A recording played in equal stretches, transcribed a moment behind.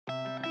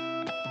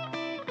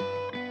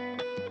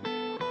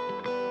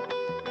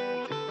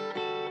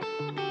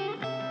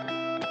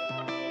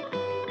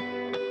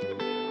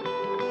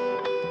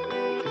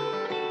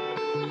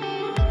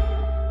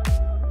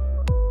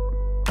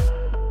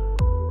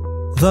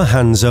The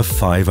Hanse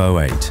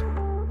 508.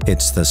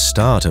 It's the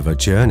start of a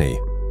journey.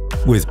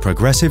 With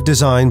progressive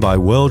design by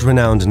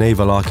world-renowned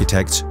naval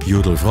architects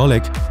Judel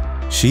Vrolik,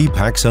 she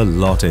packs a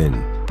lot in.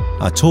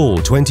 A tall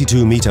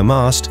 22-meter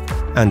mast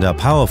and a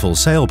powerful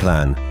sail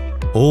plan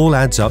all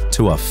adds up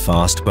to a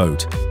fast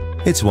boat.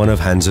 It's one of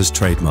Hanse's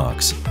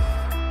trademarks.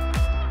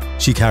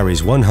 She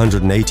carries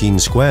 118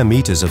 square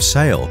meters of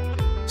sail,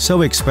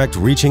 so expect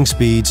reaching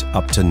speeds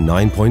up to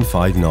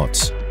 9.5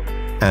 knots.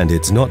 And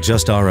it's not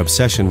just our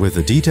obsession with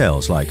the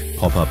details like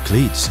pop-up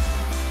cleats.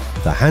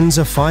 The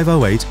Hanse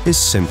 508 is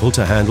simple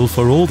to handle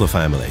for all the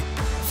family,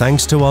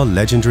 thanks to our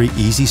legendary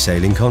easy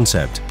sailing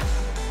concept.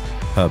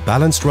 Her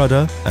balanced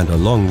rudder and a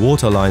long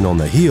waterline on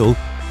the heel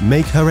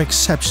make her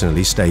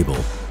exceptionally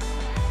stable.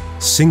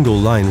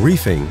 Single-line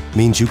reefing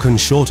means you can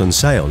shorten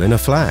sail in a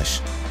flash.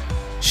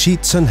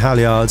 Sheets and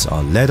halyards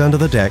are led under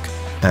the deck,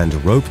 and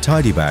rope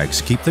tidy bags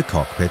keep the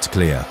cockpit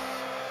clear,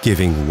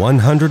 giving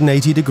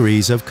 180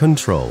 degrees of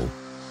control.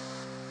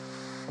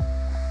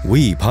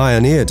 We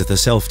pioneered the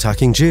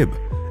self-tacking jib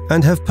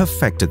and have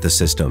perfected the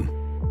system,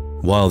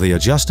 while the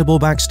adjustable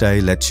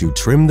backstay lets you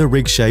trim the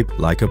rig shape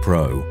like a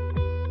pro.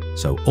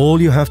 So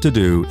all you have to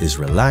do is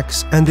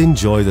relax and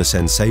enjoy the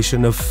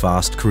sensation of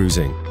fast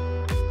cruising.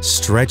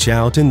 Stretch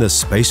out in the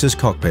spacious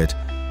cockpit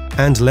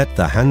and let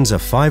the Hanse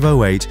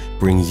 508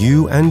 bring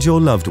you and your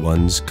loved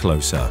ones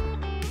closer.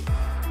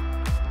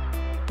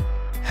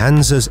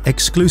 Hanse's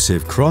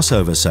exclusive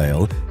crossover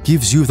sail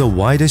gives you the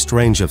widest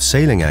range of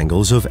sailing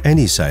angles of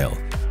any sail,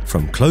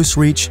 from close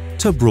reach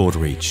to broad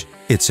reach.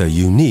 It's a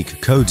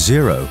unique Code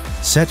Zero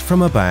set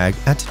from a bag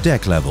at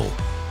deck level.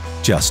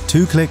 Just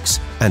 2 clicks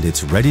and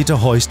it's ready to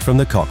hoist from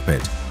the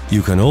cockpit.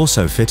 You can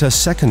also fit a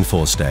second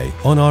forestay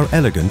on our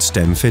elegant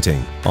stem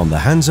fitting. On the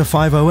Hanse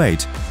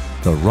 508,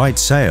 the right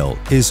sail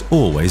is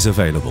always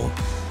available.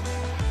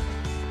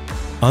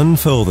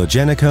 Unfurl the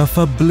Jenica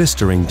for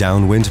blistering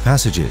downwind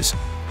passages.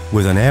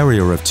 With an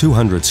area of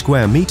 200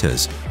 square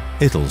meters,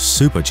 it'll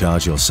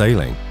supercharge your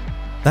sailing.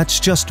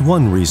 That's just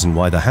one reason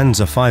why the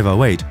Hanse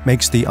 508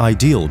 makes the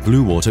ideal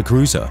blue water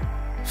cruiser.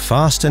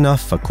 Fast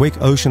enough for quick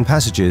ocean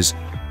passages,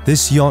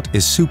 this yacht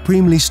is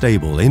supremely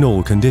stable in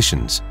all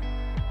conditions.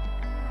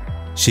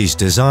 She's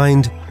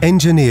designed,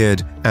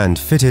 engineered, and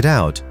fitted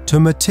out to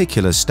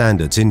meticulous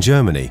standards in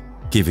Germany,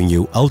 giving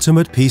you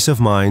ultimate peace of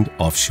mind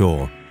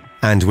offshore.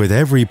 And with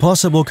every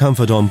possible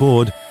comfort on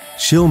board,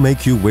 she'll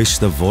make you wish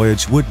the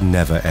voyage would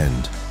never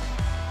end.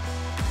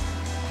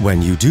 When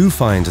you do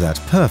find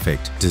that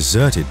perfect,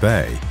 deserted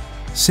bay,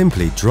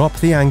 simply drop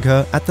the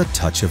anchor at the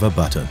touch of a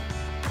button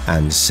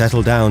and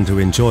settle down to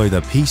enjoy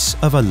the peace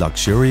of a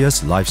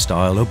luxurious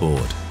lifestyle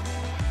aboard.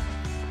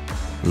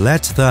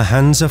 Let the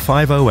Hanse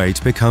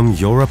 508 become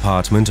your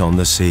apartment on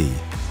the sea.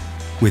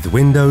 With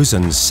windows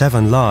and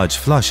 7 large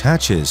flush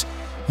hatches,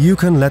 you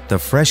can let the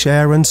fresh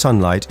air and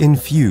sunlight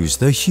infuse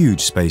the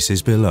huge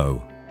spaces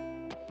below.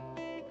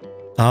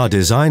 Our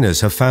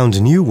designers have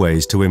found new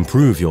ways to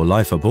improve your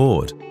life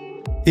aboard.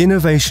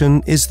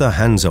 Innovation is the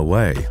Hanse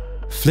way.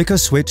 Flick a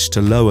switch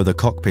to lower the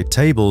cockpit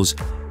tables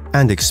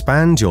and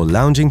expand your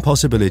lounging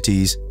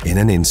possibilities in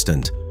an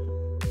instant.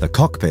 The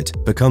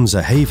cockpit becomes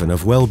a haven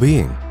of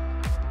well-being.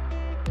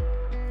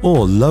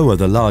 Or lower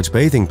the large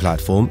bathing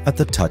platform at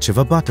the touch of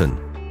a button.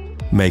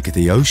 Make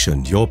the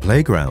ocean your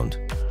playground.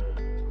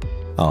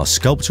 Our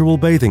sculptural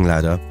bathing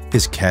ladder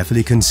is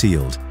carefully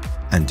concealed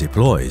and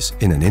deploys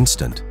in an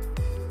instant.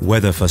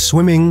 Whether for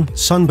swimming,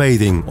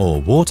 sunbathing,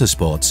 or water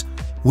sports,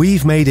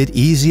 we've made it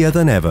easier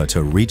than ever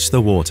to reach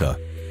the water.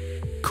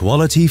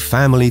 Quality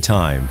family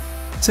time,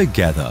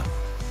 together.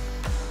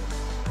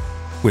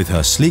 With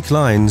her sleek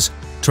lines,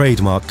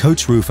 trademark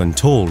coach roof and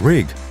tall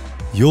rig,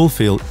 you'll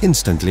feel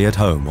instantly at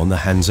home on the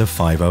Hanse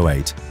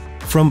 508.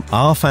 From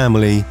our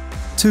family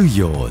to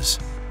yours.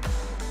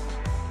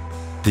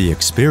 The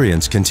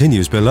experience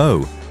continues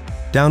below,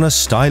 down a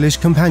stylish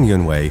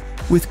companionway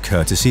with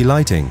courtesy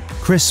lighting.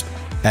 Crisp,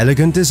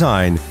 elegant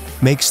design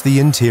makes the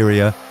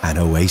interior an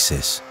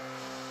oasis.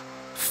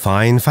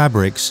 Fine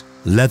fabrics,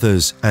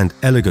 leathers and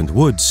elegant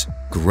woods,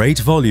 great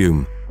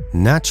volume,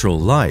 natural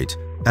light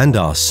and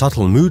our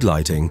subtle mood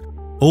lighting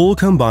all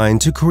combine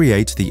to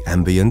create the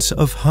ambience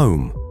of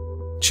home.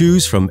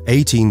 Choose from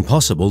 18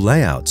 possible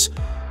layouts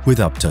with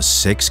up to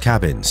 6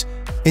 cabins,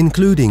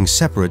 including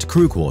separate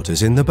crew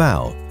quarters in the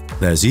bow.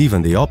 There's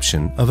even the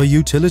option of a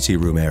utility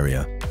room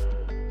area.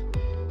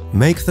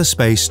 Make the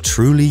space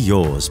truly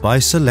yours by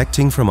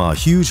selecting from our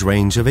huge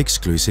range of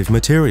exclusive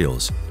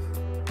materials.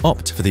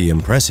 Opt for the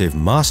impressive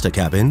master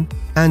cabin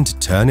and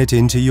turn it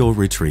into your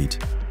retreat,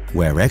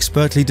 where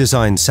expertly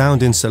designed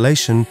sound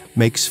installation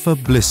makes for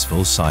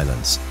blissful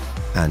silence,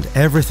 and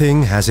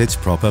everything has its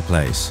proper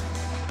place.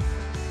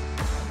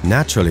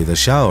 Naturally, the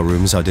shower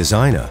rooms are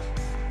designer.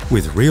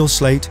 With real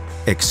slate,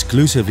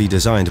 exclusively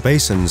designed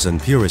basins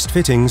and purist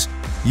fittings,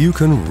 you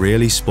can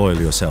really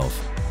spoil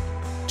yourself.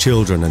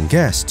 Children and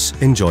guests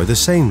enjoy the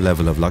same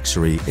level of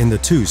luxury in the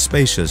 2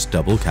 spacious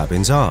double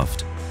cabins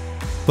aft,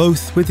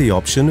 both with the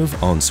option of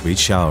ensuite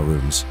shower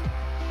rooms.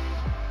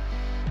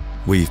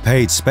 We've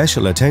paid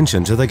special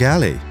attention to the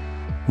galley.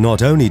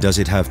 Not only does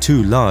it have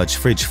 2 large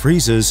fridge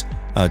freezers,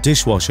 a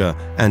dishwasher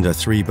and a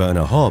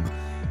 3-burner hob,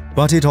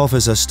 but it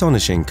offers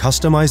astonishing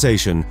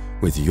customization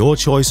with your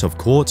choice of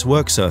quartz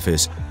work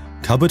surface,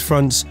 cupboard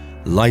fronts,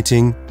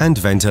 lighting and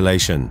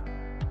ventilation.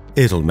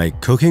 It'll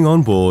make cooking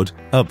on board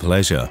a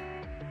pleasure.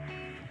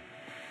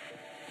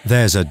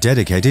 There's a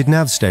dedicated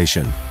nav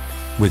station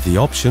with the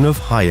option of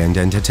high-end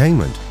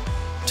entertainment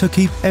to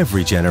keep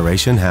every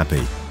generation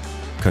happy.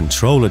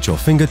 Control at your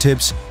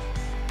fingertips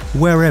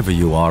wherever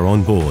you are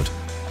on board,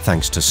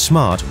 thanks to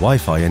smart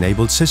Wi-Fi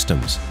enabled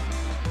systems.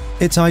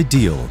 It's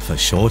ideal for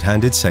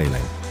short-handed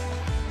sailing.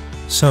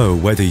 So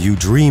whether you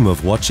dream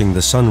of watching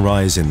the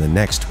sunrise in the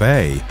next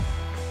bay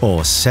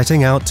or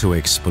setting out to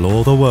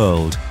explore the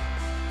world,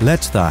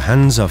 let the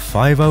Hanse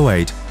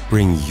 508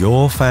 bring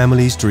your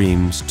family's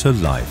dreams to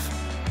life.